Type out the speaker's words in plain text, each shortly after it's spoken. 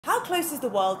How close is the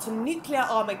world to nuclear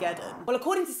Armageddon? Well,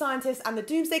 according to scientists and the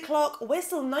Doomsday Clock, we're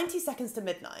still 90 seconds to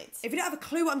midnight. If you don't have a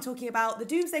clue what I'm talking about, the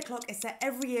Doomsday Clock is set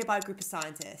every year by a group of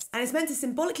scientists, and it's meant to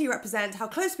symbolically represent how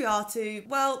close we are to,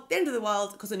 well, the end of the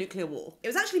world because of nuclear war. It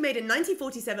was actually made in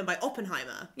 1947 by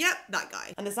Oppenheimer. Yep, that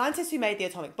guy. And the scientists who made the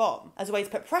atomic bomb, as a way to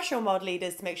put pressure on world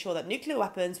leaders to make sure that nuclear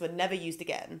weapons were never used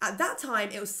again. At that time,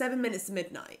 it was 7 minutes to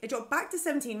midnight. It dropped back to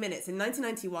 17 minutes in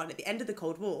 1991 at the end of the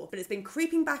Cold War, but it's been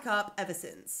creeping back up ever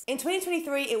since. In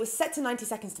 2023, it was set to 90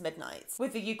 seconds to midnight,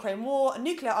 with the Ukraine war, a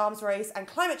nuclear arms race, and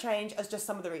climate change as just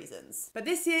some of the reasons. But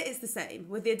this year it's the same,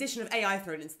 with the addition of AI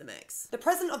thrown into the mix. The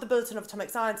president of the Bulletin of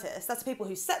Atomic Scientists, that's the people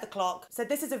who set the clock, said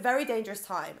this is a very dangerous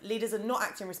time. Leaders are not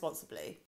acting responsibly.